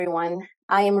Everyone.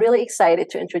 I am really excited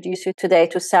to introduce you today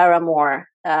to Sarah Moore.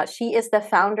 She is the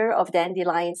founder of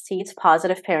Dandelion Seeds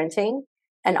Positive Parenting,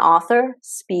 an author,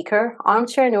 speaker,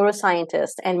 armchair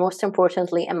neuroscientist, and most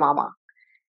importantly, a mama.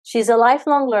 She's a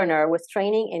lifelong learner with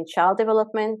training in child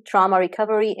development, trauma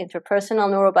recovery, interpersonal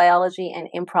neurobiology, and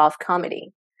improv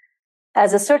comedy.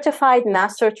 As a certified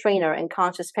master trainer in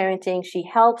conscious parenting, she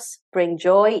helps bring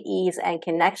joy, ease, and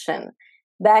connection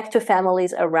back to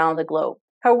families around the globe.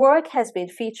 Her work has been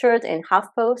featured in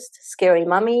HuffPost, Scary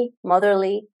Mummy,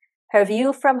 Motherly, Her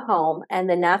View from Home, and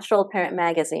the Natural Parent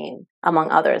magazine,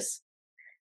 among others.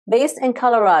 Based in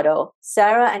Colorado,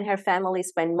 Sarah and her family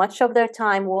spend much of their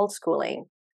time world schooling.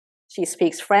 She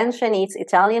speaks French and eats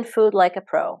Italian food like a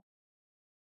pro.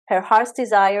 Her heart's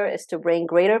desire is to bring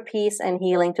greater peace and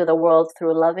healing to the world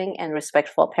through loving and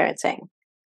respectful parenting.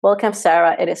 Welcome,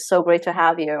 Sarah. It is so great to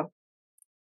have you.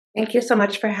 Thank you so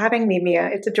much for having me, Mia.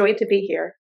 It's a joy to be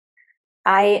here.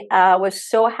 I was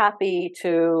so happy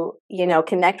to,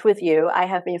 connect with you. I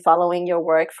have been following your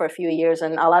work for a few years,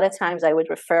 and a lot of times I would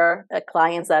refer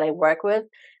clients that I work with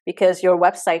because your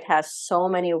website has so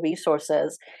many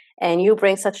resources, and you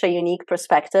bring such a unique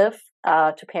perspective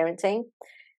to parenting.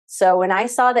 So when I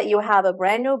saw that you have a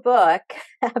brand new book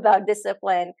about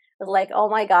discipline, I was like, oh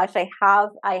my gosh,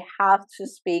 I have to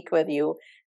speak with you.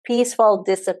 Peaceful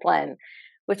Discipline,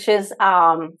 which is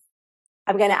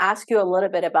I'm going to ask you a little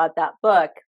bit about that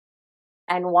book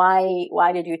and why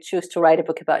did you choose to write a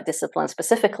book about discipline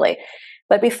specifically.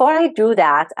 But before I do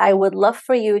that, I would love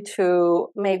for you to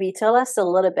maybe tell us a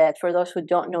little bit, for those who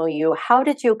don't know you, how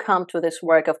did you come to this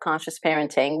work of conscious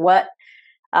parenting? What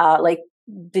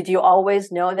did you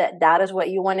always know that is what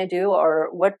you want to do, or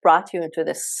what brought you into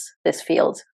this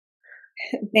field?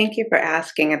 Thank you for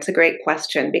asking. It's a great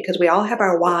question because we all have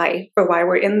our why for why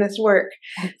we're in this work.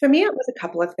 For me, it was a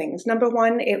couple of things. Number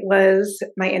one, it was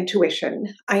my intuition.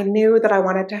 I knew that I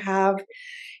wanted to have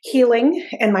healing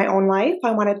in my own life.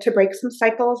 I wanted to break some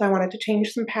cycles. I wanted to change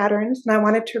some patterns. And I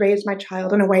wanted to raise my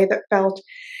child in a way that felt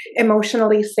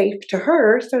emotionally safe to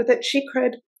her so that she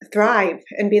could thrive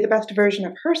and be the best version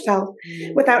of herself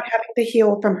without having to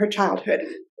heal from her childhood.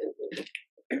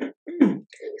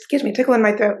 Excuse me, tickle in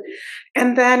my throat.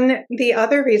 And then the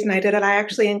other reason I did it, I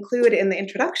actually include in the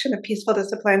introduction of Peaceful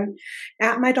Discipline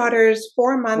at my daughter's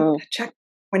 4-month check.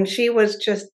 When she was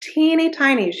just teeny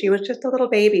tiny, she was just a little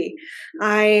baby,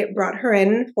 I brought her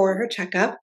in for her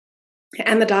checkup,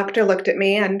 and the doctor looked at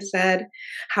me and said,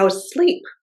 "How's sleep?"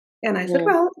 And I said,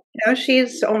 well,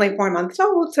 she's only 4 months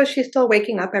old, so she's still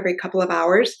waking up every couple of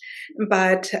hours.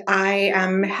 But I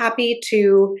am happy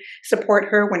to support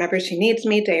her whenever she needs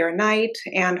me, day or night.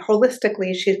 And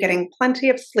holistically, she's getting plenty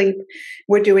of sleep.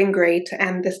 We're doing great,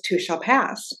 and this too shall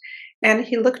pass. And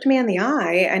he looked me in the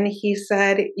eye and he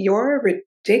said, "You're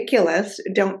ridiculous.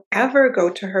 Don't ever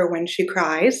go to her when she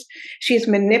cries. She's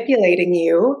manipulating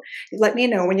you. Let me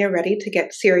know when you're ready to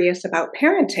get serious about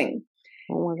parenting."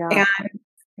 Oh my God. And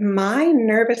my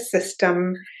nervous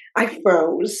system, I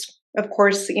froze. Of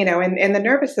course, in the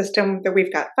nervous system that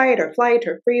we've got fight or flight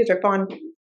or freeze or fawn,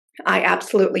 I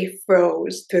absolutely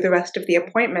froze through the rest of the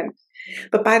appointment.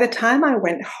 But by the time I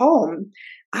went home,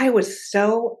 I was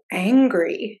so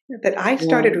angry that I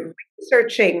started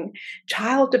researching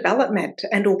child development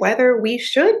and whether we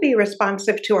should be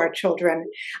responsive to our children.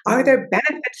 Are there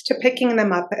benefits to picking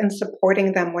them up and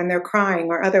supporting them when they're crying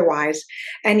or otherwise?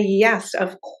 And yes,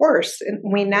 of course,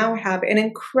 we now have an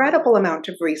incredible amount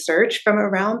of research from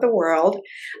around the world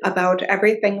about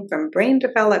everything from brain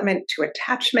development to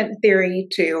attachment theory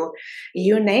to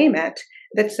you name it,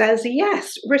 that says,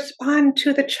 yes, respond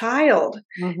to the child.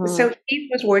 So he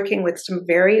was working with some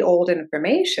very old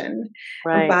information,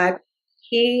 but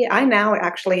I now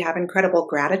actually have incredible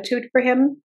gratitude for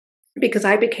him because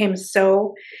I became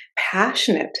so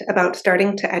passionate about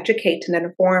starting to educate and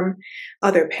inform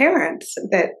other parents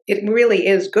that it really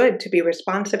is good to be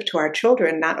responsive to our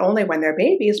children, not only when they're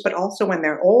babies, but also when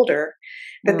they're older.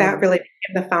 That really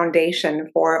became the foundation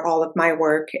for all of my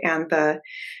work and the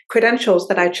credentials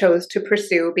that I chose to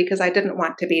pursue, because I didn't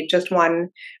want to be just one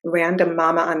random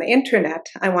mama on the internet.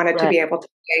 I wanted to be able to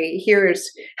say, here's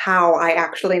how I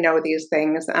actually know these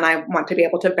things, and I want to be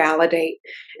able to validate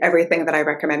everything that I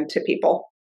recommend to people.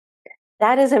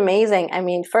 That is amazing. I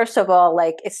mean, first of all,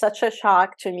 it's such a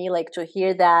shock to me, to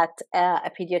hear that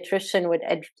a pediatrician would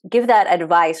give that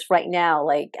advice right now,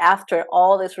 after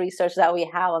all this research that we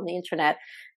have on the internet.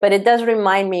 But it does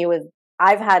remind me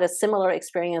I've had a similar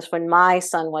experience when my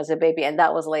son was a baby, and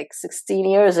that was 16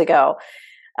 years ago.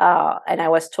 And I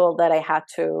was told that I had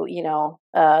to,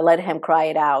 let him cry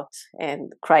it out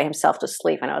and cry himself to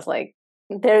sleep. And I was like,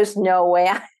 there's no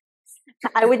way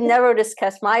I would never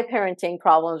discuss my parenting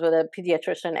problems with a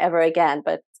pediatrician ever again,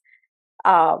 but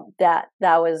that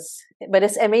was, but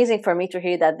it's amazing for me to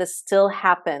hear that this still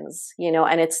happens,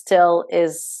 and it still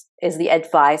is the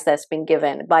advice that's been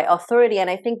given by authority. And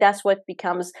I think that's what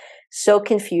becomes so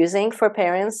confusing for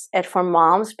parents and for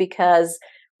moms, because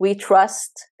we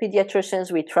trust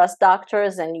pediatricians, we trust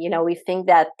doctors, and we think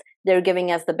that they're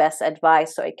giving us the best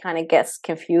advice, so it kind of gets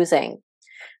confusing.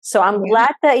 So I'm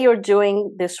glad that you're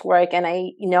doing this work, and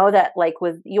I know that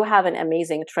you have an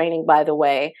amazing training, by the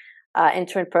way.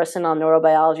 Interpersonal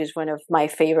neurobiology is one of my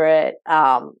favorite.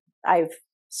 I've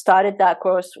started that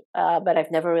course, but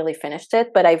I've never really finished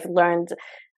it. But I've learned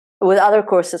with other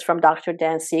courses from Dr.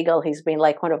 Dan Siegel. He's been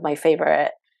one of my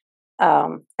favorite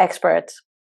experts.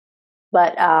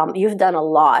 But you've done a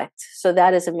lot, so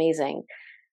that is amazing.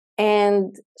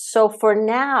 And so for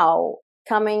now,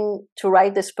 coming to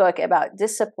write this book about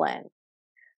discipline,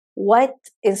 what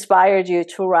inspired you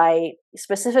to write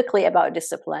specifically about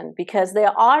discipline? Because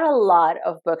there are a lot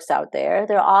of books out there.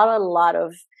 There are a lot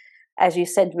of, as you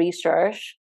said,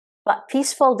 research. But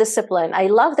peaceful discipline, I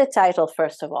love the title,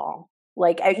 first of all.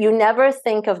 You never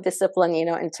think of discipline,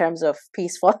 in terms of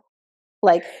peaceful.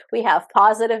 We have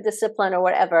positive discipline or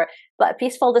whatever. But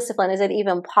peaceful discipline, is it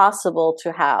even possible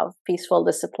to have peaceful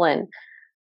discipline?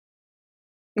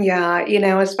 Yeah,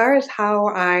 as far as how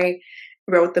I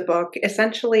wrote the book,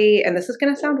 essentially, and this is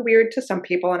going to sound weird to some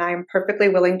people, and I'm perfectly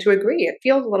willing to agree. It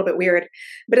feels a little bit weird,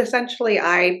 but essentially,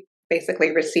 I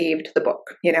basically received the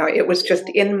book. It was just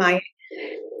in my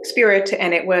spirit,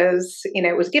 and it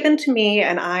was given to me,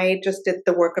 and I just did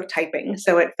the work of typing.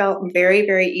 So it felt very,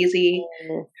 very easy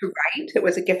to write. It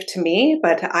was a gift to me,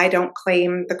 but I don't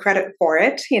claim the credit for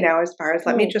it, as far as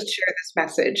let me just share this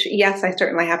message. Yes, I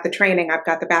certainly have the training, I've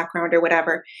got the background or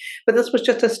whatever, but this was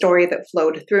just a story that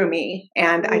flowed through me,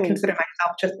 and I consider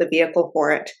myself just the vehicle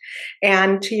for it.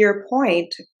 And to your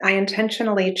point, I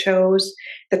intentionally chose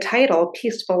the title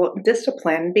Peaceful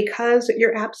Discipline because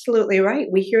you're absolutely right.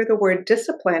 We hear the word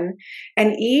discipline,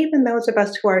 and even those of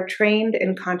us who are trained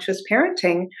in conscious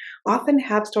parenting often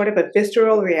have sort of a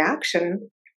visceral reaction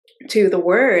to the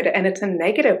word, and it's a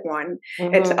negative one.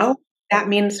 It's, oh, that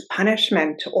means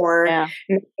punishment or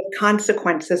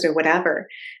consequences or whatever.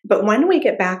 But when we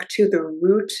get back to the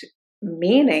root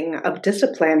meaning of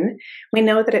discipline, we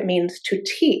know that it means to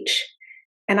teach.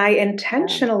 And I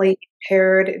intentionally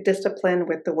paired discipline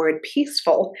with the word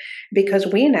peaceful because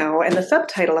we know, and the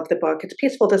subtitle of the book, it's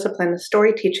Peaceful Discipline,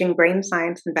 Story Teaching, Brain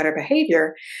Science, and Better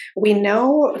Behavior. We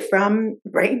know from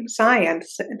brain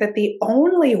science that the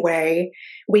only way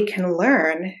we can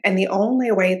learn and the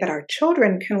only way that our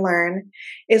children can learn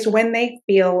is when they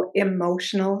feel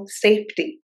emotional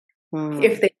safety.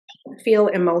 If they don't feel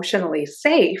emotionally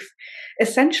safe,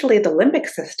 essentially the limbic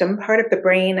system, part of the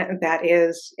brain that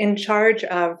is in charge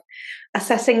of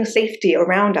assessing safety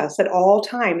around us at all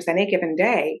times, any given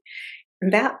day,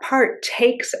 that part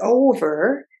takes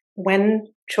over when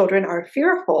children are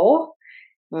fearful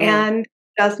and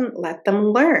doesn't let them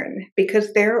learn,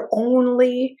 because their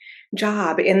only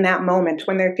job in that moment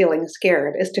when they're feeling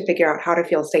scared is to figure out how to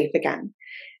feel safe again.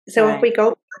 So if we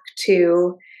go back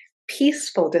to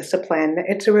peaceful discipline,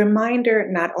 it's a reminder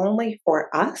not only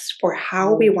for us, for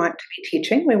how we want to be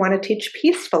teaching, we want to teach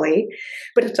peacefully,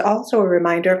 but it's also a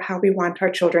reminder of how we want our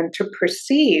children to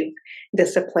perceive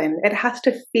discipline. It has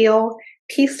to feel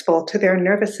peaceful to their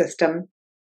nervous system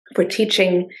for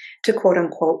teaching to quote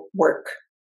unquote work.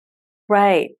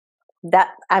 Right. That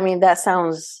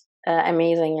sounds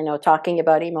amazing, talking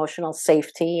about emotional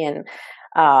safety. And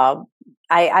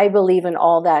I believe in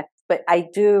all that. But I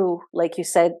do, like you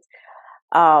said,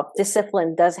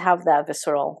 discipline does have that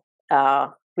visceral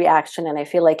reaction. And I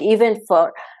feel like even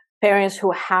for parents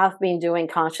who have been doing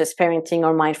conscious parenting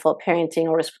or mindful parenting,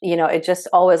 or, it just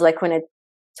always when I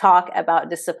talk about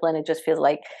discipline, it just feels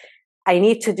like I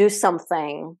need to do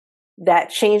something that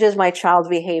changes my child's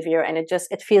behavior. And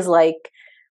it feels like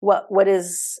what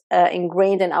is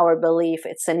ingrained in our belief,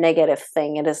 it's a negative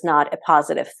thing. It is not a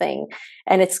positive thing.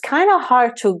 And it's kind of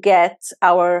hard to get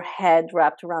our head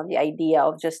wrapped around the idea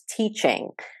of just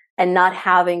teaching and not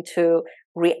having to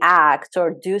react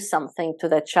or do something to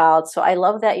the child. So I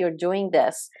love that you're doing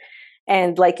this.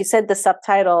 And like you said, the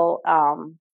subtitle,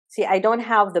 see, I don't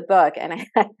have the book, and I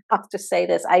have to say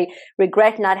this. I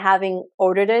regret not having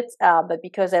ordered it, but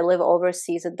because I live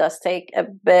overseas, it does take a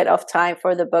bit of time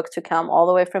for the book to come all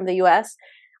the way from the US.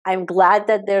 I'm glad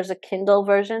that there's a Kindle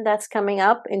version that's coming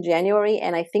up in January,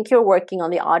 and I think you're working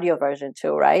on the audio version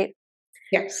too, right?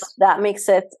 Yes. That makes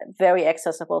it very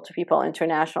accessible to people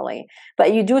internationally.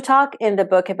 But you do talk in the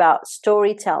book about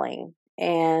storytelling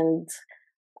and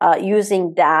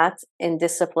using that in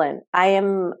discipline. I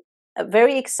am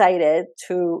very excited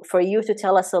for you to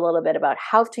tell us a little bit about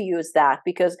how to use that,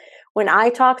 because when I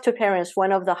talk to parents,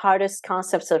 one of the hardest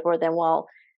concepts for them, well,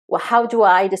 how do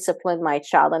I discipline my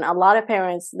child? And a lot of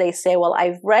parents, they say, well,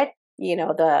 I've read,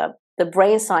 the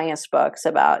brain science books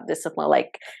about discipline,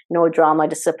 like No Drama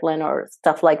Discipline or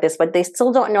stuff like this, but they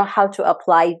still don't know how to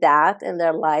apply that in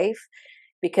their life,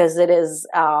 because it is,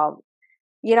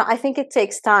 I think it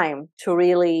takes time to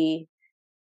really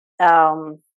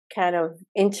kind of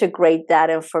integrate that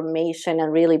information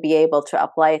and really be able to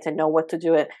apply it and know what to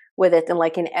do with it in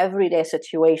like an everyday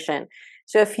situation.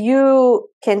 So if you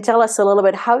can tell us a little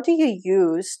bit, how do you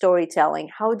use storytelling?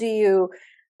 How do you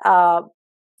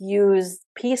use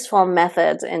peaceful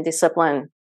methods in discipline?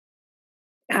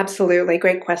 Absolutely.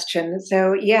 Great question.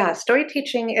 So, yeah, story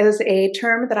teaching is a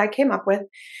term that I came up with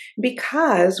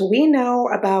because we know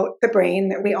about the brain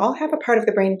that we all have a part of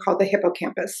the brain called the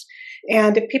hippocampus.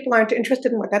 And if people aren't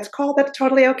interested in what that's called, that's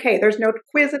totally okay. There's no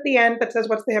quiz at the end that says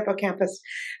what's the hippocampus.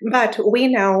 But we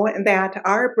know that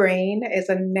our brain is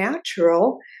a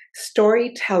natural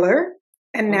storyteller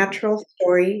and natural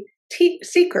story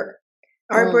seeker.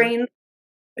 Our brain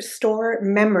store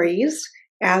memories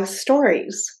as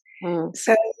stories.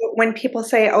 So when people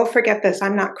say, oh, forget this,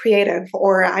 I'm not creative,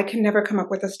 or I can never come up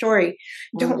with a story,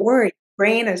 don't worry.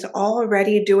 Brain is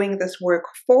already doing this work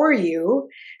for you,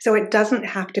 so it doesn't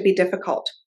have to be difficult.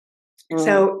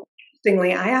 So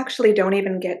interestingly, I actually don't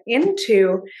even get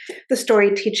into the story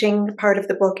teaching part of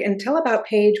the book until about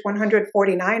page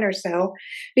 149 or so,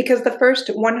 because the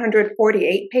first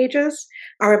 148 pages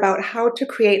are about how to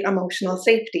create emotional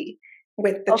safety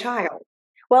with the child.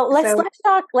 Well,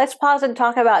 let's pause and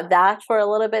talk about that for a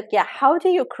little bit. Yeah, how do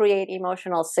you create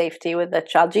emotional safety with the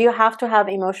child? Do you have to have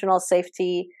emotional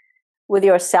safety with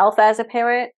yourself as a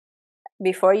parent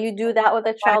before you do that with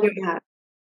a child?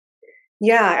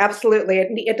 Yeah, absolutely.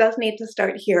 It does need to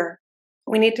start here.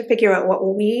 We need to figure out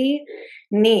what we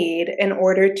need in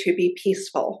order to be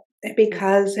peaceful,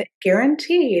 because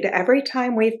guaranteed, every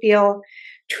time we feel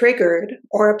triggered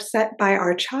or upset by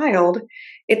our child,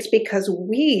 it's because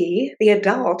we, the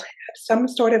adult, have some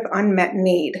sort of unmet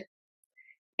need.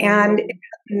 And it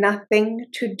has nothing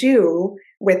to do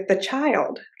with the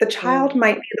child. The child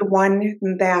might be the one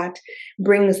that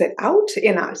brings it out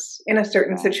in us in a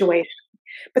certain situation,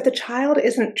 but the child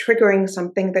isn't triggering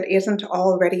something that isn't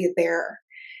already there.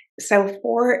 So,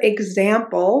 for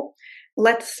example,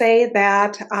 let's say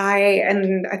that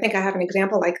and I think I have an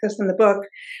example like this in the book.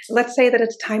 Let's say that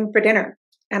it's time for dinner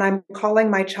and I'm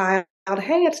calling my child,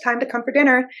 hey, it's time to come for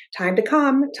dinner, time to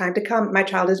come, time to come. My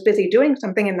child is busy doing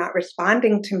something and not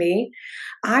responding to me.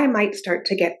 I might start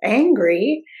to get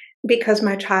angry because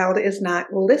my child is not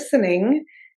listening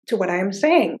to what I am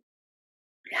saying.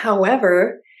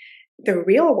 However, the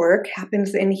real work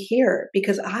happens in here,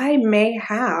 because I may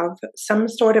have some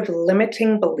sort of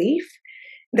limiting belief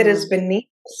that is beneath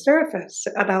the surface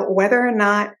about whether or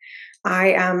not I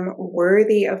am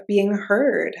worthy of being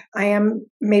heard. I am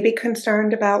maybe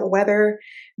concerned about whether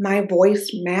my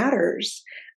voice matters.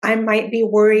 I might be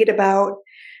worried about,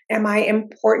 am I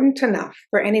important enough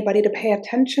for anybody to pay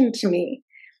attention to me?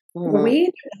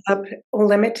 We develop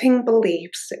limiting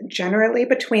beliefs generally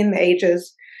between the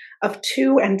ages of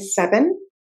 2 and 7.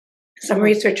 Some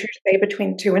researchers say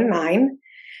between 2 and 9,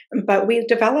 but we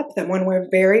develop them when we're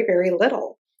very, very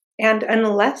little. And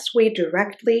unless we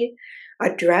directly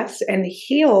address and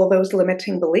heal those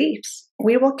limiting beliefs,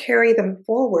 we will carry them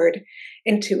forward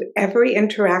into every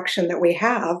interaction that we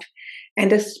have,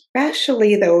 and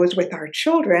especially those with our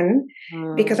children,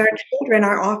 because our children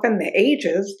are often the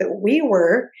ages that we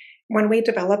were when we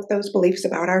developed those beliefs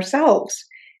about ourselves.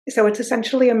 So it's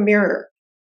essentially a mirror.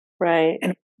 Right.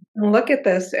 And look at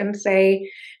this and say,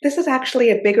 this is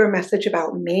actually a bigger message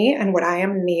about me and what I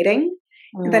am needing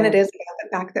than it is about the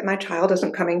fact that my child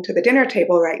isn't coming to the dinner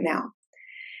table right now.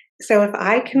 So if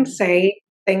I can say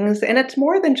things, and it's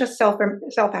more than just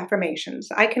self-affirmations.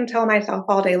 I can tell myself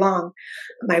all day long,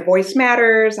 my voice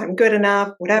matters, I'm good enough,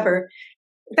 whatever.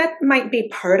 That might be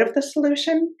part of the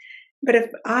solution. But if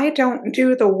I don't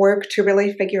do the work to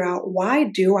really figure out, why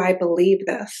do I believe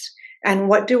this? And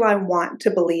what do I want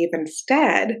to believe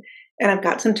instead? And I've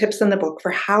got some tips in the book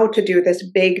for how to do this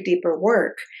big, deeper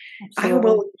work. Absolutely. I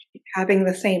will keep having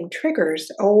the same triggers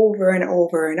over and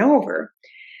over and over.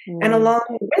 And along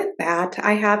with that,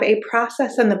 I have a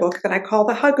process in the book that I call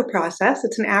the HUG process.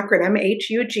 It's an acronym,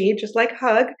 HUG, just like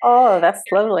hug. Oh, that's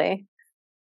lovely.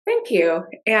 Thank you.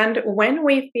 And when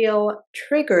we feel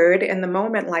triggered in the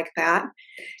moment like that,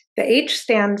 the H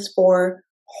stands for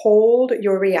hold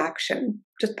your reaction.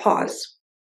 Just pause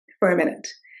for a minute.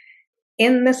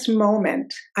 in this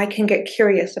moment, I can get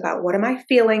curious about what am I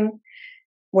feeling?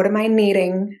 What am I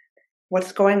needing?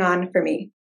 What's going on for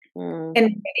me? In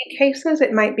many cases,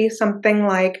 it might be something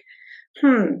like,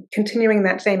 continuing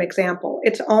that same example,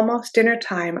 it's almost dinner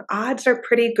time. Odds are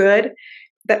pretty good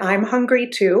that I'm hungry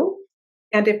too.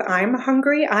 And if I'm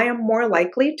hungry, I am more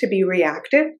likely to be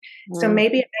reactive. So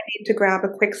maybe I need to grab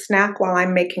a quick snack while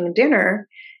I'm making dinner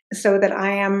so that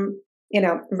I am,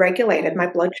 regulated. My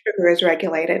blood sugar is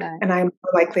regulated and I'm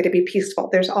more likely to be peaceful.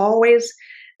 There's always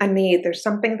a need. There's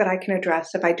something that I can address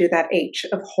if I do that H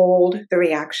of hold the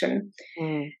reaction.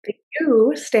 The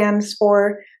U stands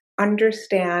for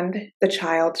understand the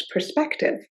child's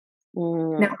perspective.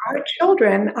 Now, our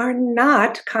children are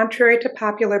not, contrary to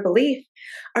popular belief,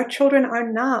 our children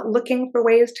are not looking for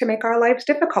ways to make our lives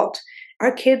difficult.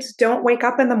 Our kids don't wake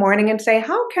up in the morning and say,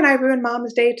 how can I ruin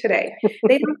mom's day today?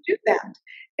 They don't do that.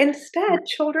 Instead,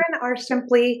 children are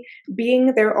simply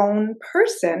being their own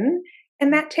person,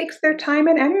 and that takes their time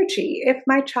and energy. If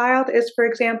my child is, for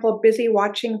example, busy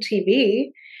watching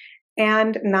TV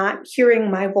and not hearing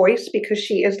my voice because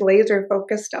she is laser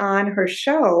focused on her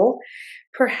show,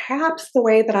 perhaps the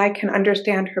way that I can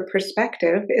understand her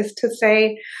perspective is to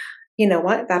say, you know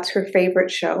what, that's her favorite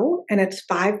show, and it's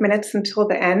 5 minutes until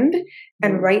the end.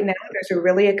 And right now, there's a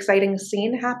really exciting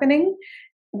scene happening.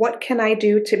 What can I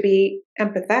do to be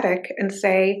empathetic and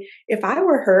say, if I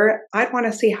were her, I'd want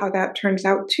to see how that turns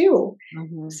out too.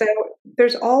 So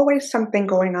there's always something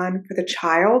going on for the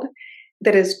child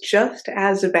that is just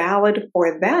as valid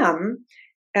for them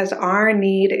as our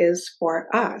need is for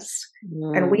us.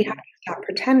 And we have to stop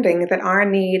pretending that our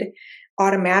need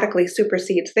automatically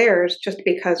supersedes theirs just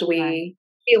because we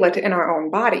feel it in our own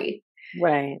body.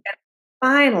 Right. And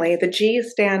finally, the G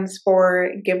stands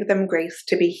for give them grace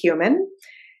to be human.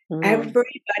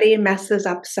 Everybody messes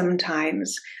up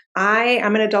sometimes. I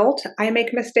am an adult. I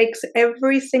make mistakes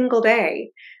every single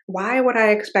day. Why would I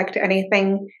expect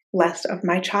anything less of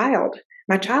my child?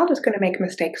 My child is going to make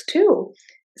mistakes too.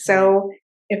 So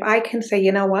if I can say,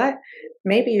 you know what,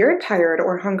 maybe you're tired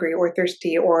or hungry or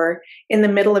thirsty or in the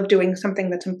middle of doing something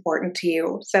that's important to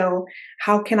you. So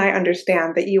how can I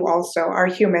understand that you also are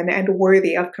human and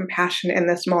worthy of compassion in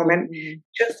this moment,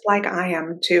 just like I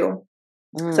am too?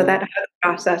 So that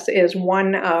process is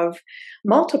one of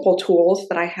multiple tools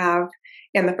that I have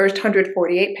in the first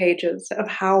 148 pages of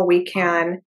how we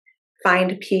can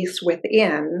find peace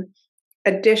within.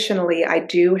 Additionally, I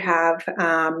do have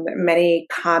many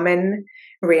common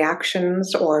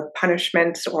reactions or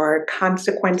punishments or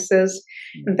consequences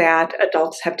that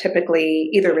adults have typically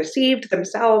either received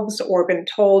themselves or been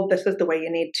told this is the way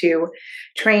you need to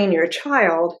train your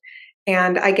child.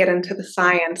 And I get into the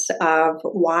science of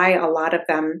why a lot of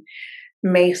them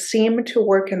may seem to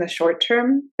work in the short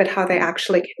term, but how they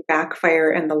actually can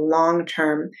backfire in the long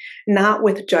term, not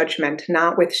with judgment,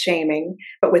 not with shaming,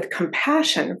 but with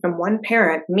compassion from one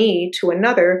parent, me, to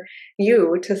another,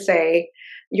 you, to say,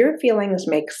 your feelings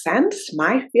make sense,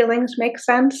 my feelings make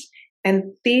sense, and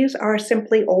these are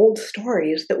simply old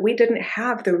stories that we didn't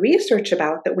have the research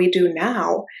about that we do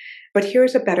now, but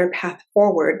here's a better path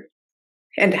forward,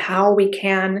 and how we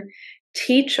can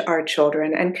teach our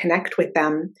children and connect with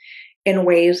them in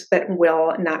ways that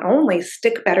will not only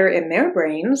stick better in their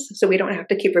brains, so we don't have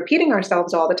to keep repeating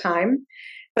ourselves all the time,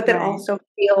 but that also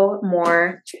feel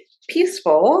more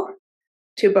peaceful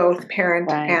to both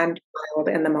parent and child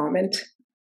in the moment.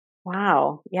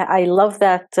 Wow. Yeah, I love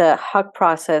that hug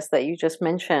process that you just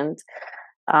mentioned.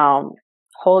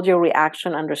 Hold your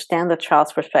reaction, understand the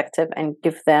child's perspective, and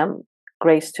give them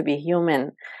grace to be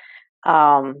human.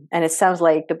 And it sounds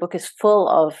like the book is full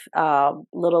of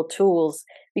little tools,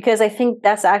 because I think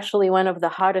that's actually one of the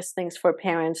hardest things for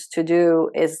parents to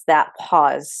do is that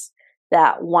pause,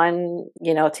 that one,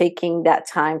 taking that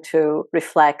time to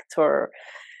reflect or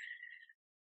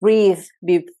breathe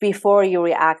before you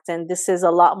react. And this is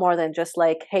a lot more than just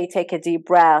like, hey, take a deep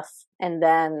breath and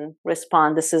then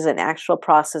respond. This is an actual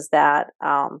process that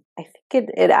I think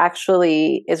it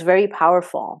actually is very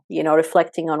powerful,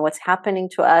 reflecting on what's happening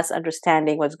to us,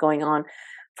 understanding what's going on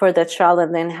for the child,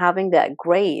 and then having that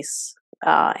grace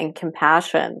and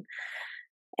compassion.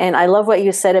 And I love what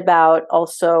you said about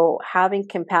also having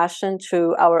compassion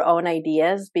to our own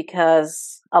ideas,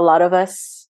 because a lot of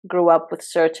us grew up with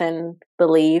certain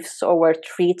beliefs or were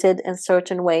treated in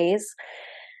certain ways.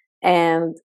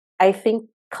 And I think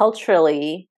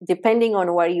culturally, depending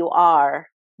on where you are,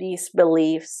 these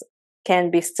beliefs can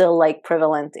be still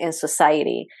prevalent in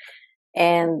society.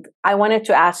 And I wanted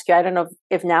to ask you, I don't know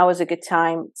if now is a good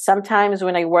time. Sometimes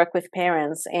when I work with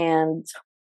parents and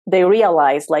they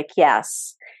realize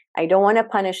yes, I don't want to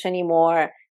punish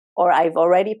anymore, or I've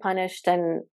already punished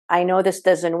and I know this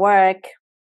doesn't work,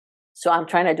 so I'm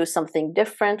trying to do something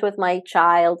different with my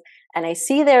child. And I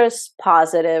see there's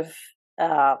positive,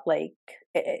 like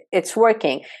it's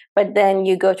working. But then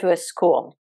you go to a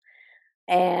school.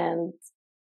 And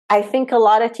I think a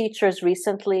lot of teachers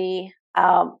recently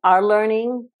are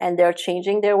learning and they're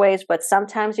changing their ways. But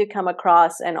sometimes you come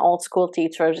across an old school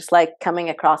teacher, just like coming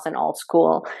across an old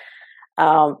school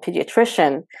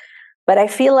pediatrician. But I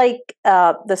feel like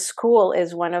the school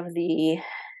is one of the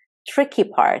tricky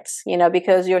parts,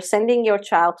 because you're sending your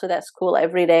child to that school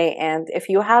every day. And if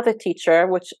you have a teacher,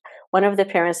 which one of the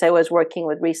parents I was working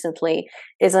with recently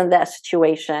is in that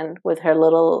situation with her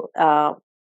little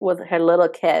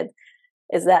kid,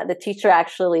 is that the teacher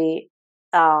actually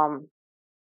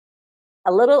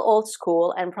a little old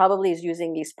school and probably is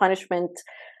using these punishment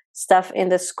stuff in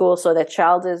the school, so the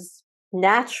child is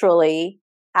naturally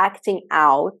acting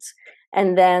out.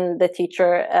 And then the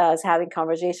teacher is having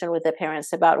conversation with the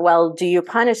parents about, well, do you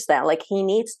punish them? Like, he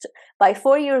needs to, by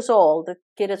 4 years old, the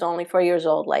kid is only 4 years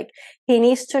old, like, he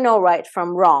needs to know right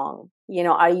from wrong.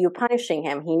 Are you punishing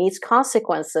him? He needs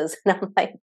consequences. And I'm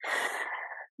like,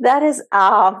 that is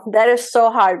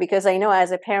so hard, because I know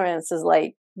as a parent is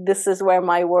like, this is where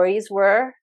my worries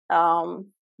were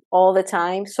all the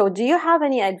time. So do you have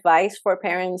any advice for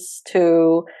parents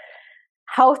to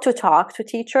how to talk to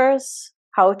teachers,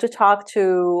 how to talk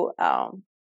to,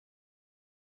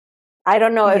 I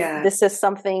don't know if this is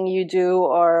something you do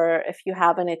or if you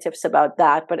have any tips about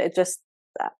that, but it just,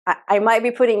 I might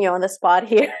be putting you on the spot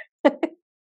here.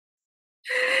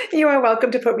 You are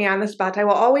welcome to put me on the spot. I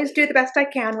will always do the best I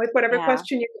can with whatever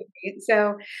question you give me.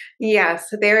 So, yes,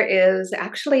 there is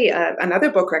actually another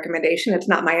book recommendation. It's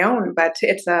not my own, but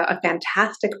it's a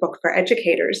fantastic book for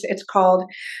educators. It's called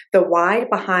The Why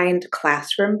Behind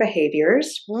Classroom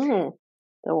Behaviors.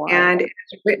 And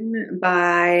it's written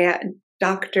by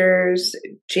Doctors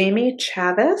Jamie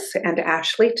Chavis and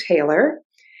Ashley Taylor.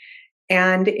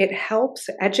 And it helps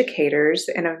educators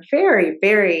in a very,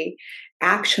 very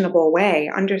actionable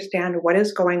way understand what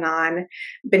is going on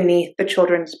beneath the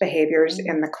children's behaviors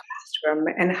in the classroom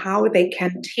and how they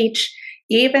can teach,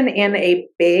 even in a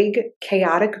big,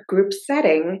 chaotic group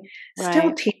setting,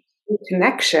 still teach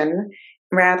connection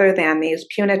rather than these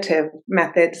punitive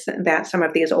methods that some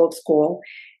of these old school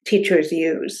teachers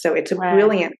use. So it's a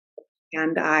brilliant,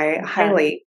 and I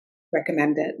highly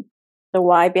recommend it. The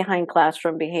Why Behind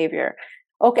Classroom Behavior.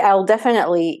 Okay, I'll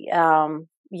definitely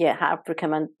have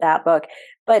recommend that book.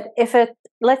 But if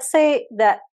let's say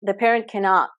that the parent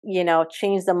cannot,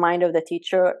 change the mind of the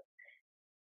teacher,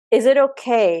 is it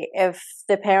okay if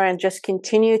the parent just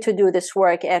continue to do this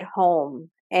work at home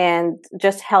and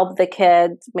just help the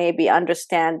kid maybe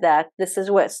understand that this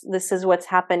is what's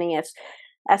happening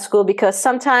at school? Because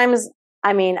sometimes,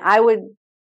 I would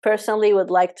personally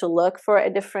would like to look for a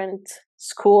different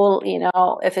school,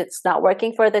 if it's not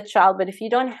working for the child. But if you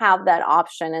don't have that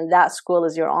option and that school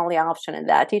is your only option and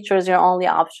that teacher is your only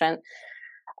option,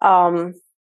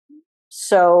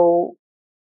 so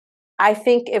I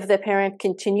think if the parent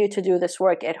continue to do this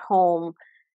work at home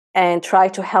and try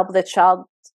to help the child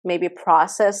maybe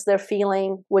process their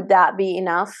feeling, would that be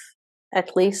enough?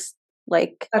 At least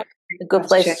like a good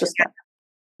place to start.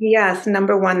 Yes,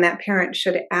 number one, that parent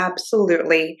should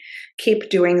absolutely keep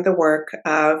doing the work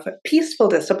of peaceful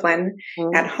discipline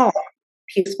at home,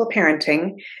 peaceful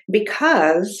parenting,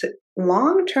 because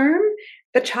long term,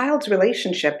 the child's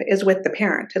relationship is with the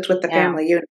parent, it's with the family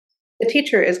unit. The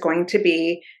teacher is going to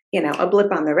be, a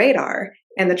blip on the radar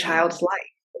in the child's life.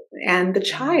 And the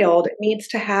child needs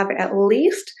to have at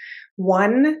least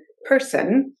one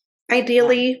person,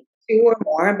 ideally 2 or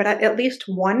more, but at least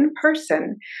one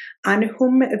person on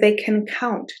whom they can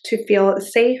count to feel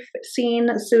safe, seen,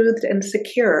 soothed, and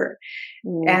secure.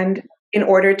 And in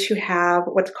order to have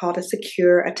what's called a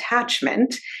secure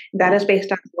attachment, that is based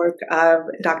on the work of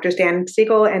Drs. Dan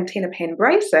Siegel and Tina Payne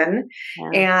Bryson.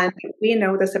 And we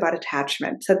know this about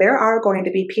attachment. So there are going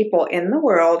to be people in the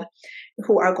world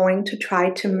who are going to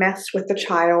try to mess with the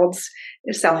child's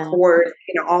self-worth,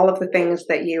 all of the things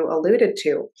that you alluded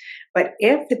to. But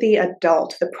if the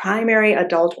adult, the primary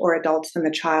adult or adults in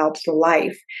the child's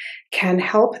life, can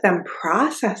help them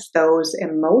process those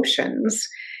emotions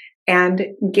and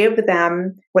give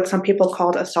them what some people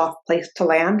called a soft place to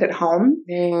land at home,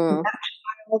 that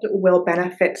child will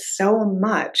benefit so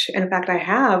much. In fact, I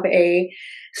have a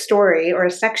story or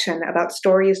a section about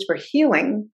stories for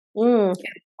healing.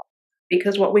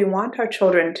 Because what we want our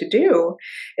children to do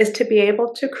is to be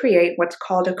able to create what's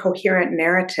called a coherent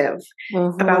narrative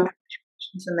about the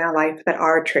situations in their life that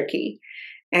are tricky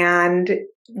and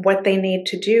what they need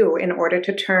to do in order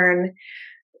to turn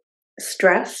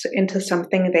stress into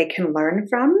something they can learn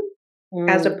from,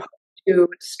 as Mm, opposed to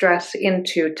stress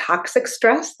into toxic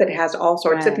stress that has all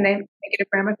sorts of right. negative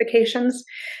ramifications.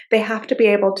 They have to be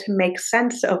able to make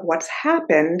sense of what's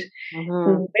happened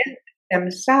Mm-hmm. with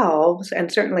themselves.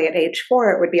 And certainly at age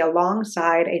 4, it would be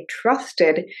alongside a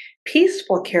trusted,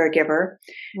 peaceful caregiver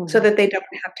so Mm-hmm. that they don't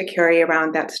have to carry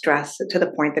around that stress to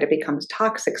the point that it becomes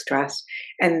toxic stress.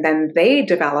 And then they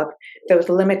develop those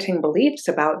limiting beliefs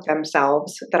about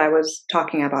themselves that I was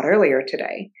talking about earlier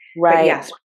today. But Right.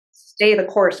 yes, stay the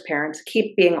course, parents.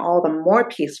 Keep being all the more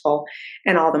peaceful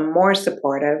and all the more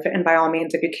supportive. And by all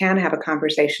means, if you can have a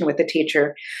conversation with the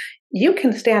teacher, you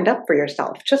can stand up for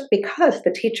yourself. Just because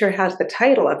the teacher has the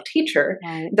title of teacher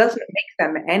Right. doesn't make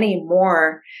them any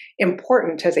more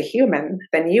important as a human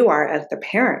than you are as the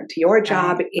parent. Your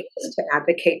job Right. is to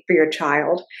advocate for your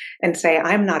child and say,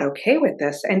 I'm not okay with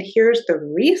this. And here's the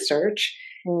research.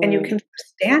 And you Mm, can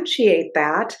substantiate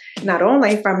that not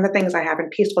only from the things I have in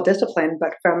Peaceful Discipline,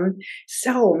 but from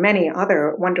so many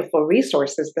other wonderful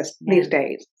resources these yeah.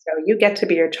 days. So you get to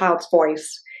be your child's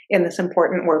voice in this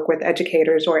important work with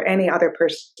educators or any other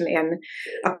person in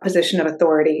a position of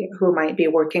authority who might be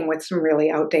working with some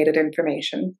really outdated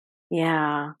information.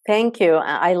 Yeah. Thank you.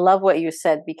 I love what you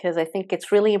said because I think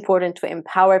it's really important to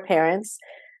empower parents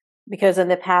because in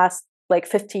the past like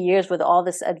 50 years with all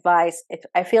this advice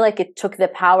I feel like it took the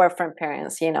power from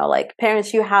parents, like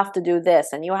parents, you have to do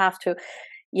this and you have to,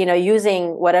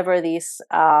 using whatever these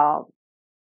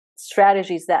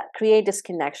strategies that create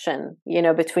disconnection,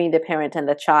 between the parent and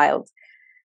the child.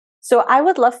 So I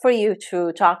would love for you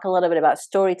to talk a little bit about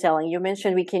storytelling. You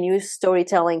mentioned we can use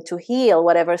storytelling to heal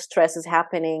whatever stress is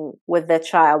happening with the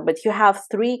child, but you have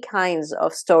three kinds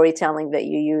of storytelling that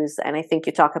you use, and I think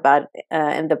you talk about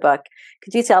in the book.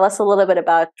 Could you tell us a little bit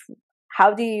about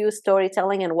how do you use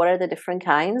storytelling and what are the different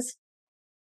kinds?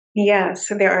 Yes,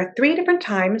 so there are three different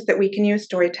times that we can use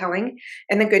storytelling.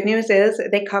 And the good news is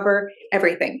they cover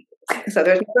everything. So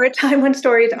there's never a time when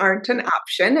stories aren't an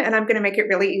option, and I'm going to make it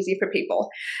really easy for people.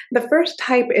 The first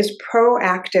type is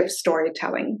proactive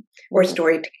storytelling or Mm-hmm.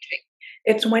 story teaching.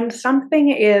 It's when something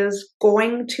is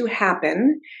going to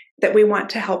happen that we want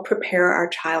to help prepare our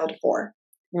child for.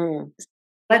 Mm.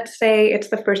 Let's say it's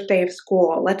the first day of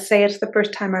school. Let's say it's the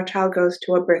first time our child goes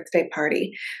to a birthday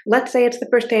party. Let's say it's the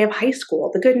first day of high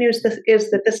school. The good news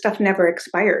is that this stuff never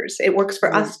expires. It works for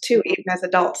Mm. us too, even as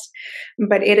adults.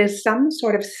 But it is some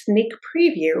sort of sneak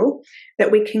preview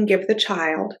that we can give the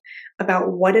child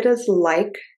about what it is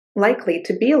likely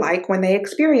to be like when they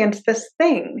experience this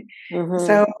thing. Mm-hmm.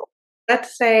 So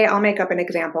let's say I'll make up an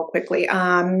example quickly.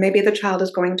 Maybe the child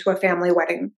is going to a family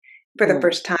wedding for the Mm.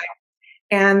 first time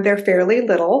and they're fairly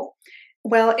little.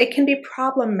 Well, it can be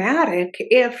problematic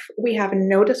if we have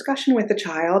no discussion with the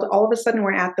child. All of a sudden,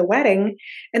 we're at the wedding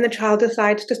and the child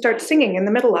decides to start singing in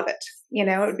the middle of it.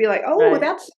 It would be like, oh,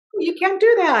 Right. you can't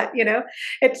do that.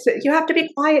 You have to be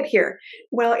quiet here.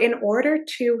 Well, in order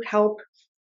to help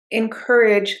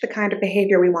encourage the kind of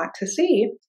behavior we want to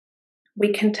see,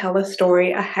 we can tell a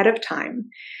story ahead of time.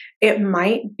 It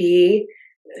might be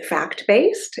fact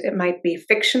based, it might be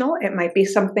fictional, it might be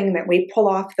something that we pull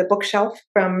off the bookshelf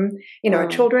from, a Mm.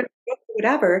 children's book,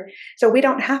 whatever. So we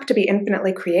don't have to be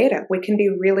infinitely creative. We can be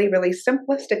really, really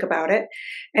simplistic about it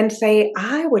and say,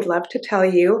 I would love to tell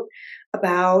you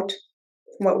about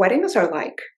what weddings are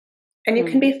like. And you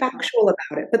can Mm. be factual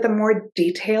about it, but the more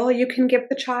detail you can give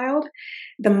the child,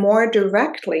 the more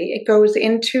directly it goes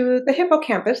into the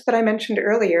hippocampus that I mentioned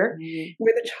earlier, Mm.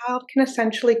 where the child can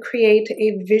essentially create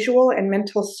a visual and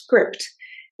mental script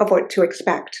of what to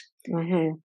expect.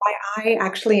 Mm-hmm. Why I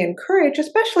actually encourage,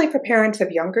 especially for parents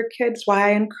of younger kids, why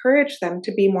I encourage them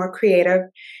to be more creative,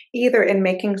 either in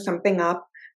making something up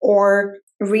or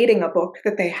reading a book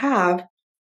that they have,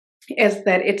 is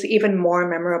that it's even more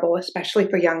memorable, especially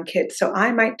for young kids. So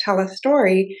I might tell a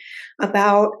story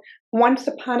about once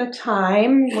upon a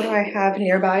time. What do I have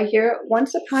nearby here?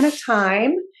 Once upon a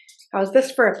time, how's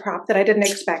this for a prop that I didn't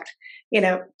expect?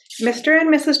 Mr.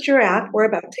 and Mrs. Giraffe were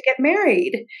about to get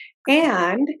married.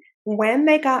 And when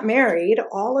they got married,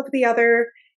 all of the other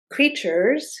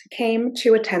creatures came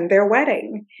to attend their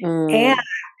wedding. And Mm.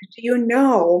 do you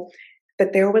know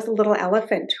that there was a little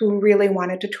elephant who really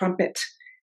wanted to trumpet?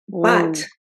 But,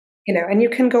 Mm. and you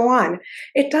can go on.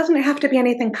 It doesn't have to be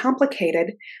anything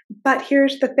complicated, but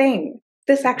here's the thing.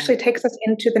 This Mm. actually takes us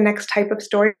into the next type of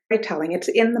storytelling. It's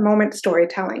in the moment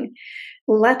storytelling.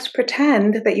 Let's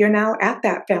pretend that you're now at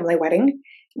that family wedding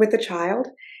with the child,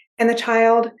 and the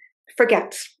child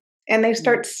forgets, and they Mm.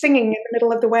 start singing in the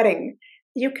middle of the wedding.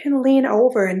 You can lean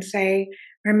over and say,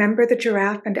 remember the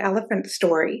giraffe and elephant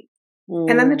story?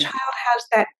 And then the Mm. child has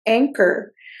that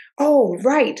anchor. oh,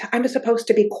 right, I'm supposed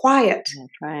to be quiet.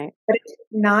 That's right. But it's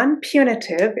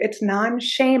non-punitive, it's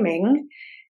non-shaming,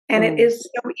 and it Mm. is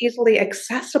so easily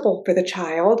accessible for the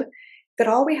child that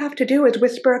all we have to do is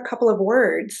whisper a couple of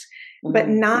words, but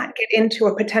Mm. not get into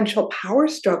a potential power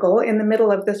struggle in the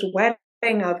middle of this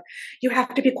wedding of, you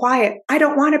have to be quiet. I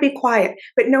don't want to be quiet,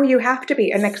 but no, you have to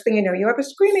be. And next thing you know, you have a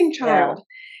screaming Yeah. child.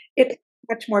 It's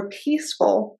much more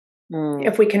peaceful Mm.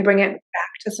 if we can bring it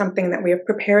back to something that we have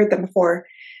prepared them for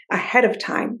ahead of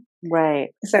time. Right.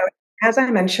 So, as I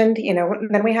mentioned,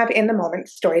 then we have in the moment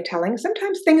storytelling.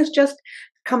 Sometimes things just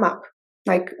come up.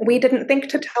 Like we didn't think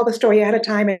to tell the story ahead of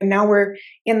time, and now we're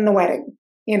in the wedding.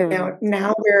 Mm.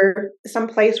 Now we're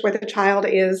someplace where the child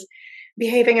is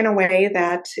behaving in a way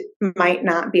that might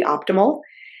not be optimal.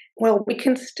 Well, we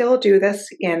can still do this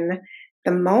in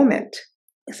the moment.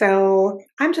 So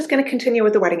I'm just going to continue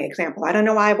with the wedding example. I don't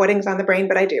know why wedding's on the brain,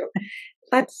 but I do.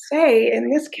 Let's say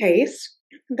in this case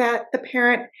that the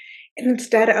parent,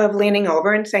 instead of leaning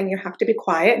over and saying, you have to be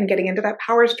quiet and getting into that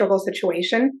power struggle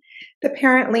situation, the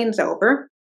parent leans over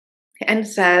and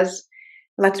says,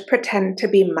 let's pretend to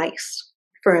be mice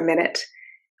for a minute.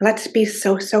 Let's be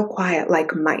so, so quiet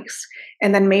like mice.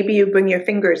 And then maybe you bring your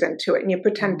fingers into it and you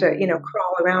pretend to, Mm.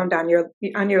 crawl around on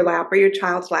your lap or your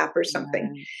child's lap or something.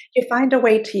 Right. You find a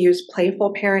way to use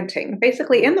playful parenting.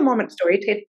 Basically, in the moment story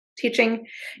teaching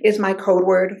is my code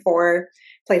word for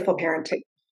playful parenting.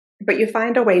 But you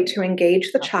find a way to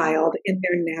engage the child in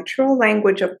their natural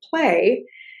language of play,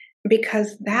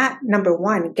 because that, number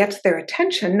one, gets their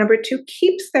attention, number two,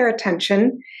 keeps their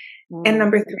attention, and Mm.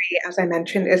 number three, as I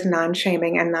mentioned, is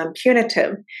non-shaming and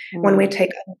non-punitive when we Mm. take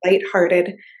a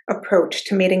lighthearted approach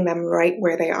to meeting them right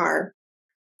where they are.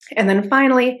 And then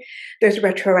finally, there's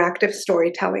retroactive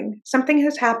storytelling. Something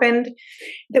has happened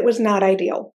that was not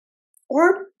ideal,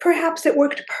 or perhaps it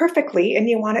worked perfectly and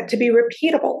you want it to be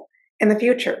repeatable in the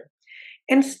future.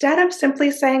 Instead of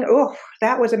simply saying, oh,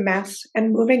 that was a mess,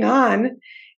 and moving on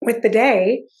with the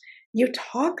day, you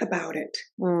talk about it.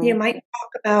 You Mm. might talk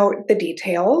about the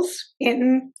details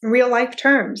in real life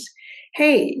terms.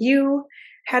 Hey, you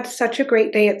had such a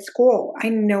great day at school. I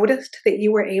noticed that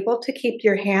you were able to keep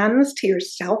your hands to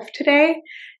yourself today.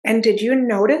 And did you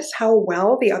notice how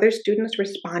well the other students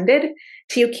responded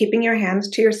to you keeping your hands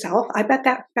to yourself? I bet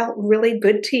that felt really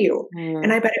good to you. And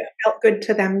Mm. I bet it felt good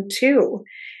to them too.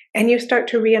 And you start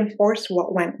to reinforce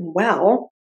what went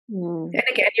well. Mm. And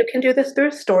again, you can do this through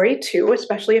a story too,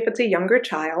 especially if it's a younger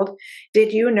child.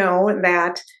 Did you know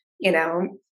that, you know,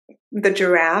 the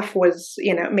giraffe was,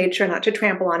 made sure not to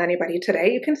trample on anybody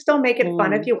today? You can still make it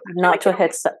fun if Mm. you want. Not to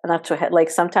hit, not to hit. Like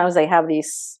sometimes they have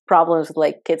these problems with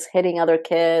like kids hitting other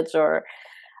kids, or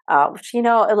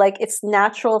like it's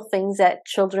natural things that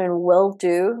children will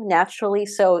do naturally.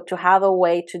 So to have a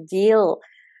way to deal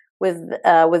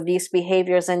with these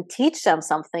behaviors and teach them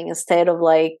something instead of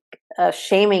like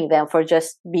shaming them for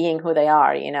just being who they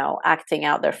are, acting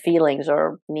out their feelings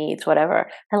or needs, whatever.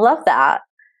 I love that.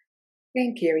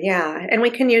 Thank you. Yeah. And we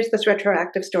can use this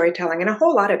retroactive storytelling in a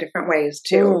whole lot of different ways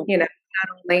too. Mm. Not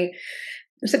only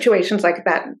situations like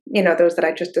that, those that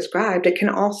I just described, it can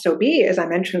also be, as I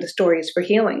mentioned, the stories for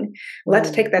healing.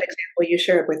 Let's take Mm. that example you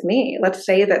shared with me. Let's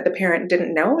say that the parent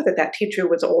didn't know that that teacher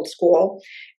was old school.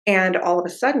 And all of a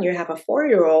sudden, you have a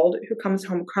 4-year-old who comes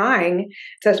home crying,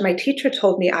 says, my teacher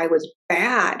told me I was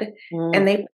bad. Mm. And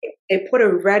they put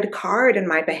a red card in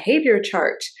my behavior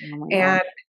chart. Oh my And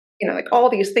gosh. like all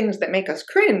these things that make us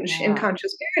cringe in Yeah.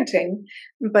 conscious parenting.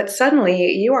 But suddenly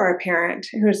you are a parent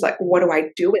who's like, what do I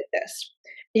do with this?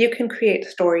 You can create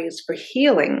stories for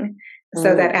healing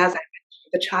so that, Mm. as I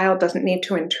mentioned, the child doesn't need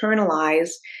to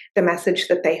internalize the message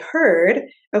that they heard.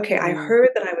 Okay, I Mm. heard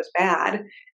that I was bad,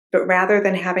 but rather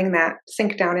than having that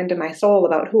sink down into my soul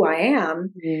about who I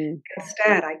am, Mm.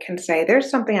 instead I can say, there's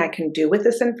something I can do with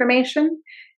this information,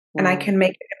 and I Mm. can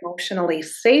make it emotionally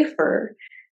safer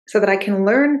so that I can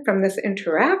learn from this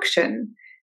interaction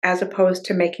as opposed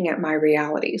to making it my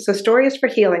reality. So, Stories for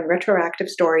Healing, retroactive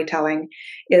storytelling,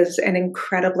 is an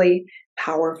incredibly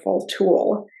powerful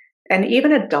tool. And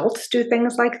even adults do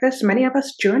things like this. Many of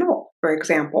us journal, for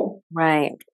example,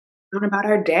 Right. about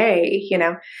our day.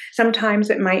 Sometimes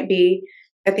it might be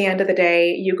at the end of the day,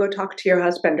 you go talk to your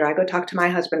husband, or I go talk to my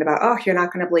husband about, oh, you're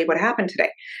not going to believe what happened today.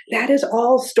 That is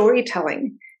all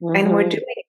storytelling. And we're Mm-hmm. doing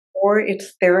it for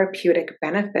its therapeutic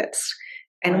benefits.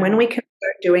 And when Wow. we can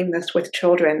start doing this with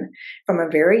children from a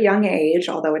very young age,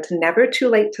 although it's never too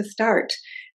late to start,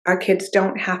 our kids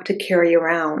don't have to carry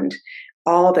around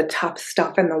all the tough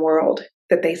stuff in the world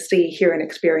that they see, hear, and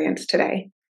experience today.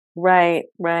 Right,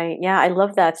 right. Yeah, I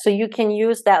love that. So you can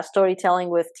use that storytelling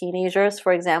with teenagers,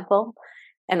 for example,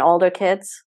 and older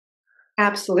kids.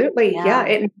 Absolutely. Yeah, Yeah.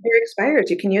 it never expires.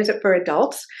 You can use it for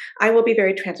adults. I will be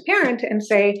very transparent and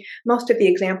say most of the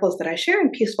examples that I share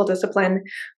in Peaceful Discipline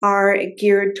are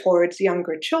geared towards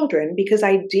younger children because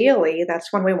ideally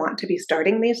that's when we want to be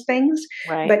starting these things.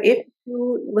 Right. But if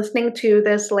you listening to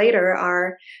this later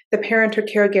are the parent or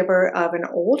caregiver of an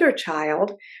older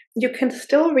child, you can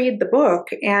still read the book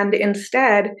and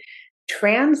instead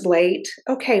translate,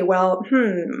 okay, well,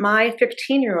 my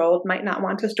 15-year-old might not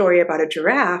want a story about a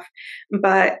giraffe,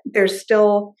 but there's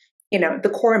still,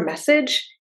 the core message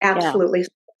Yeah. absolutely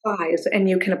applies, and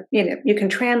you can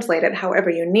translate it however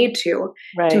you need to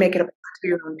Right. make it apply to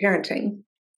your own parenting.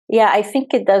 Yeah, I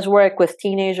think it does work with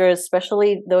teenagers,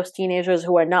 especially those teenagers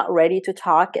who are not ready to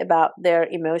talk about their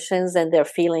emotions and their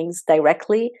feelings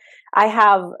directly. I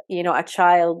have, a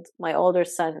child, my older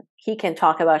son, he can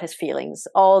talk about his feelings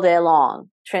all day long,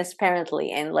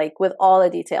 transparently and like with all the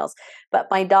details. But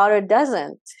my daughter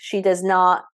doesn't. She doesn't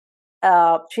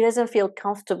feel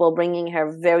comfortable bringing her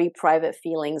very private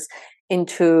feelings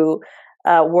into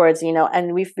words,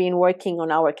 and we've been working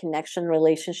on our connection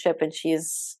relationship, and she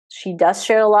does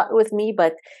share a lot with me,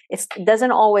 but it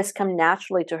doesn't always come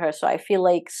naturally to her. So I feel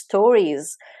like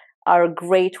stories are a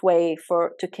great way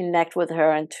to connect with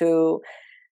her and to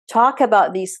talk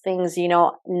about these things,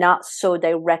 not so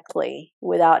directly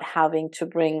without having to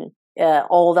bring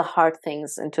all the hard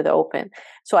things into the open.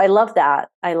 So I love that.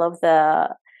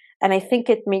 And I think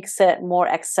it makes it more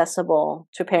accessible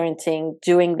to parenting,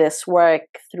 doing this work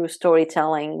through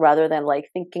storytelling rather than like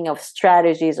thinking of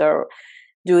strategies or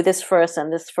do this first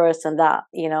and that,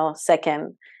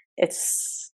 second.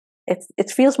 It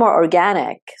feels more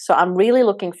organic. So I'm really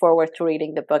looking forward to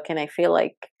reading the book, and I feel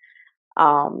like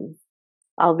um,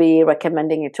 I'll be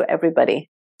recommending it to everybody.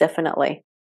 Definitely.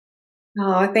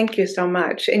 Oh, thank you so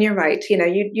much. And you're right.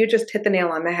 You just hit the nail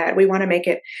on the head. We want to make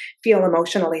it feel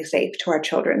emotionally safe to our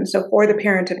children. So for the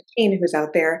parent of a teen who's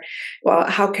out there, well,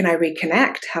 how can I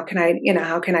reconnect? How can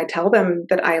I tell them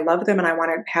that I love them and I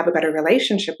want to have a better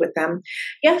relationship with them?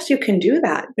 Yes, you can do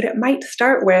that. But it might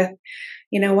start with,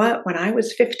 you know what? When I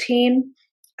was 15,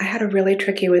 I had a really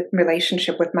tricky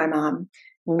relationship with my mom.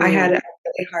 I had Mm, a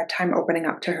really hard time opening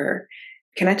up to her.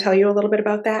 Can I tell you a little bit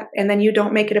about that? And then you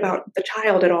don't make it about the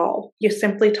child at all. You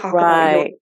simply talk about your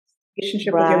right.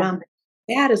 relationship with your Right. mom.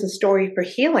 That is a story for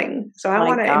healing. So I My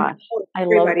want to gosh. empower I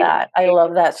love everybody to that. I say,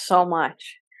 love that so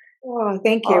much. oh,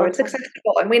 thank you. It's Awesome.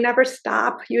 accessible. And we never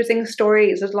stop using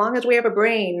stories. As long as we have a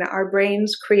brain, our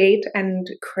brains create and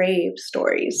crave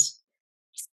stories.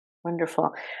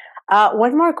 Wonderful.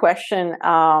 One more question.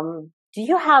 Do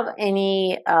you have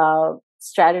any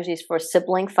strategies for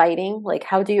sibling fighting? Like,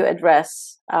 how do you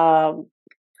address?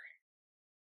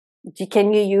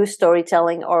 Can you use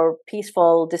storytelling or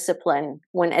peaceful discipline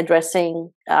when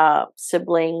addressing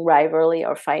sibling rivalry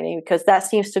or fighting? Because that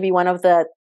seems to be one of the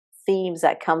themes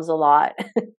that comes a lot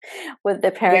with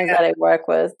the parents that I work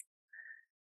with.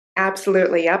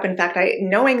 Absolutely. Yep. In fact,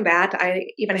 knowing that, I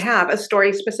even have a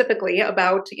story specifically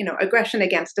about, aggression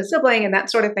against a sibling and that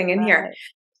sort of thing in here. Right.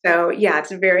 So, yeah,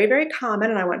 it's very, very common,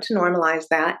 and I want to normalize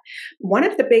that. One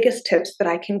of the biggest tips that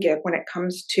I can give when it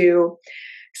comes to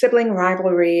sibling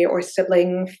rivalry or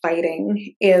sibling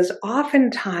fighting is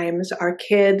oftentimes our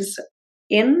kids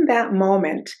in that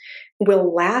moment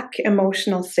will lack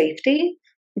emotional safety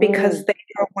Mm, because they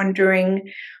are wondering,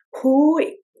 who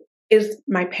is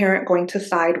my parent going to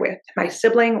side with, my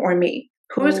sibling or me?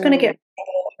 mm, Who's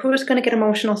going to get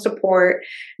emotional support,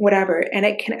 whatever. And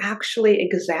it can actually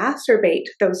exacerbate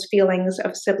those feelings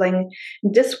of sibling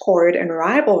discord and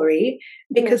rivalry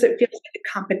mm. because it feels like a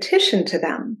competition to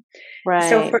them.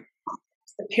 So Right. for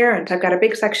the parent, I've got a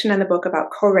big section in the book about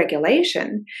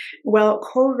co-regulation. Well,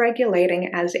 co-regulating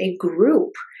as a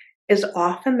group is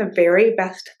often the very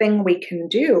best thing we can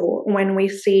do when we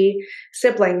see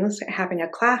siblings having a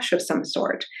clash of some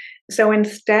sort. So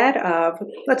instead of,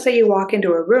 let's say you walk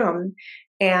into a room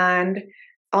and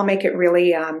I'll make it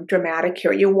really dramatic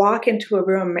here. You walk into a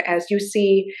room as you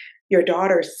see your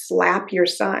daughter slap your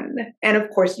son. And of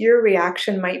course, your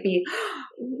reaction might be,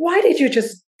 why did you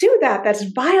just do that? That's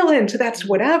violent. That's Mm,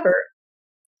 whatever.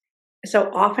 So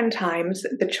oftentimes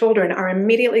the children are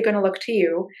immediately going to look to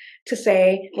you to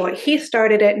say, well, he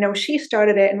started it. No, she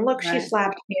started it. And look, she right.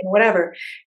 slapped me and whatever.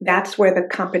 That's where the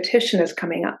competition is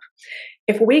coming up.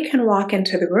 If we can walk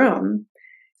into the room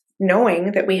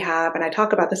knowing that we have, and I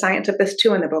talk about the science of this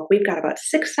too in the book, we've got about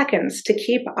 6 seconds to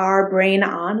keep our brain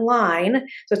online.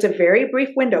 So it's a very brief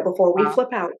window before we Wow.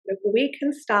 flip out. If we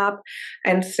can stop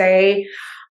and say,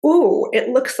 ooh, it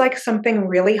looks like something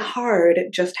really hard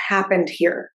just happened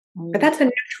here. But Mm, that's a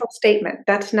neutral statement.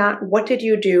 That's not what did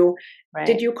you do? Right.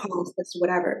 Did you cause this?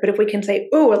 Whatever. But if we can say,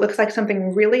 oh, it looks like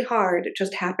something really hard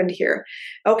just happened here.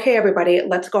 Okay, everybody,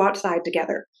 let's go outside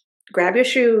together. Grab your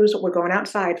shoes. We're going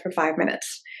outside for 5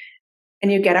 minutes.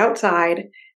 And you get outside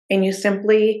and you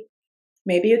simply,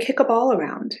 maybe you kick a ball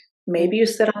around. Maybe you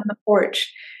sit on the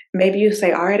porch. Maybe you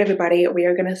say, all right, everybody, we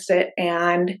are going to sit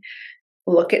and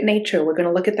look at nature. We're going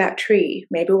to look at that tree.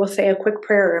 Maybe we'll say a quick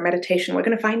prayer or meditation. We're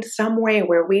going to find some way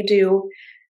where we do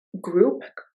group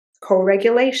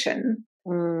co-regulation,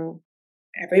 Mm.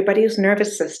 everybody's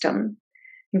nervous system,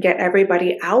 and get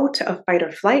everybody out of fight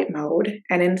or flight mode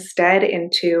and instead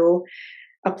into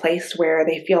a place where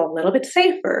they feel a little bit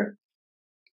safer.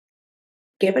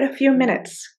 Give it a few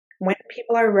minutes. When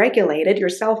people are regulated,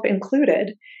 yourself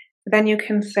included, then you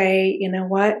can say, you know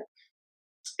what?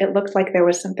 It looked like there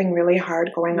was something really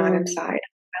hard going on inside.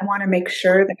 I want to make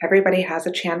sure that everybody has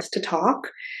a chance to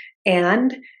talk,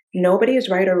 and nobody is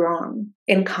right or wrong.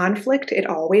 In conflict, it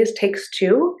always takes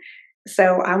two.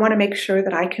 So I want to make sure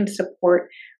that I can support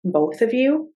both of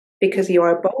you because you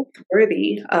are both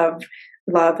worthy of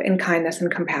love and kindness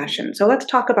and compassion. So let's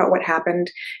talk about what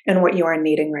happened and what you are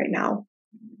needing right now.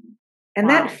 And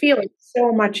Wow. that feels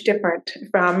so much different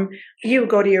from you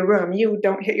go to your room, you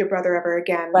don't hit your brother ever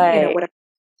again, Right. whatever.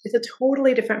 It's a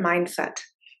totally different mindset.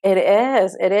 It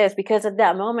is because at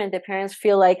that moment the parents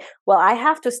feel like, well, I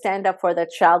have to stand up for the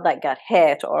child that got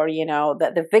hit, or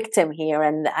the victim here,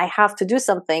 and I have to do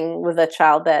something with the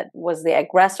child that was the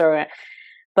aggressor.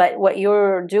 But what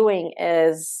you're doing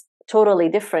is totally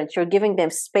different. You're giving them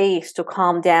space to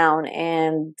calm down,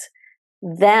 and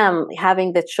them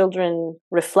having the children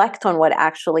reflect on what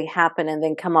actually happened and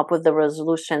then come up with the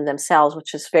resolution themselves,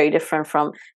 which is very different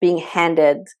from being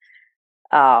handed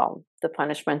the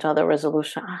punishment or the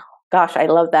resolution. Oh, gosh, I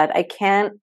love that. I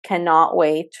cannot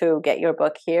wait to get your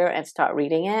book here and start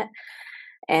reading it.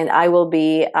 And I will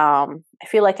be, I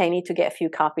feel like I need to get a few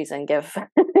copies and give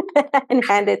and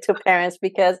hand it to parents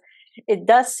because it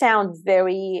does sound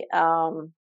very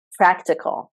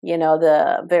practical,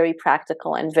 the very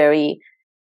practical and very,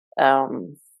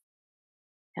 can't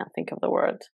think of the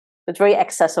word, but very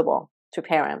accessible to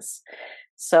parents.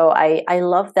 So I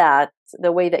love that.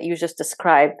 The way that you just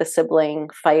described the sibling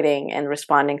fighting and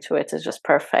responding to it is just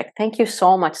perfect. Thank you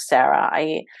so much, Sarah.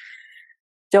 I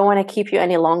don't want to keep you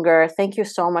any longer. Thank you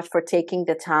so much for taking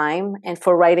the time and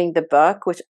for writing the book,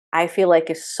 which I feel like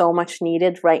is so much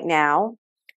needed right now.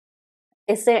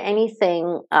 Is there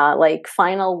anything like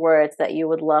final words that you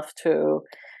would love to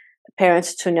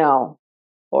parents to know,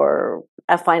 or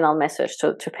a final message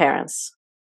to parents?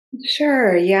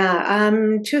 Sure. Yeah.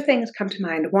 Two things come to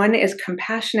mind. One is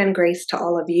compassion and grace to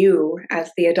all of you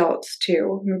as the adults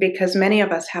too, because many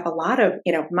of us have a lot of,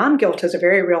 mom guilt is a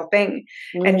very real thing,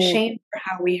 and shame for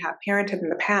how we have parented in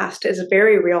the past is a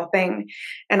very real thing.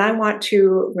 And I want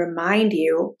to remind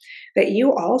you that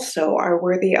you also are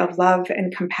worthy of love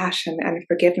and compassion and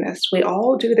forgiveness. We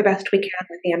all do the best we can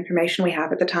with the information we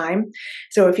have at the time.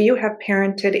 So if you have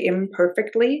parented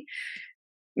imperfectly,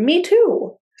 me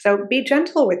too. So be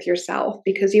gentle with yourself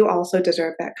because you also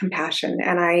deserve that compassion.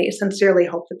 And I sincerely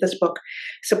hope that this book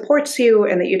supports you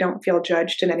and that you don't feel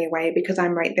judged in any way because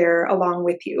I'm right there along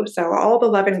with you. So all the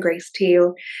love and grace to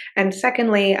you. And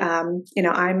secondly,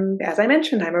 as I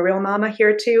mentioned, I'm a real mama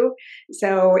here too.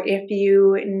 So if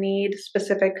you need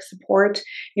specific support,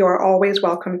 you're always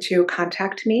welcome to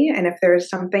contact me. And if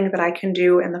there's something that I can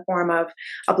do in the form of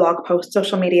a blog post,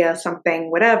 social media,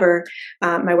 something, whatever,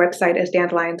 my website is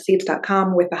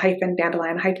dandelionseeds.com with the hyphen,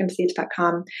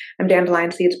 dandelion-seeds.com. I'm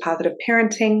Dandelion Seeds Positive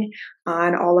Parenting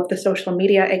on all of the social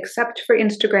media except for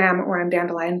Instagram, where I'm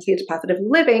Dandelion Seeds Positive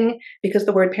Living because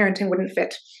the word parenting wouldn't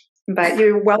fit. But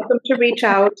you're welcome to reach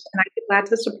out, and I'd be glad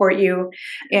to support you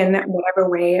in whatever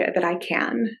way that I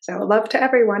can. So love to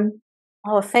everyone.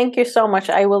 Oh, thank you so much.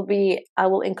 I will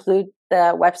include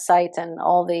the website and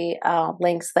all the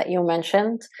links that you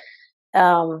mentioned.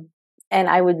 And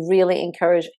I would really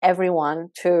encourage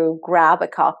everyone to grab a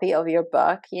copy of your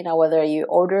book, whether you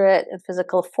order it in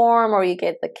physical form or you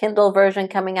get the Kindle version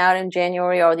coming out in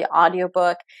January or the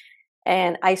audiobook.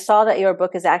 And I saw that your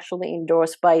book is actually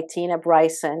endorsed by Tina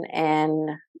Bryson, and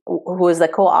who is the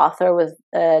co-author with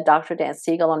Dr. Dan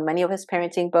Siegel on many of his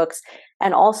parenting books,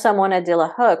 and also Mona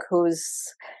Dillahuq,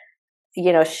 who's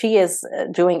she is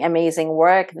doing amazing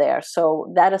work there.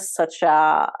 So that is such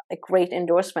a great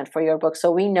endorsement for your book. So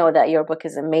we know that your book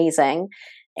is amazing.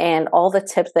 And all the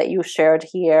tips that you shared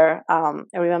here,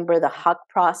 remember the hug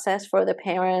process for the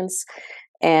parents,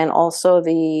 and also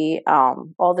the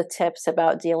all the tips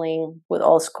about dealing with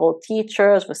all school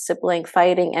teachers, with sibling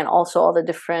fighting, and also all the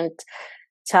different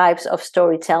types of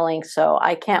storytelling. So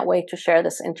I can't wait to share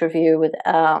this interview with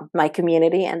my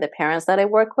community and the parents that I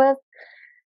work with.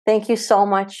 Thank you so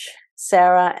much,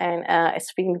 Sarah, and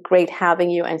it's been great having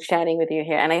you and chatting with you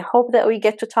here. And I hope that we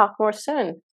get to talk more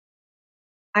soon.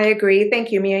 I agree.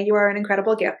 Thank you, Mia. You are an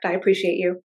incredible gift. I appreciate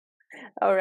you. All right.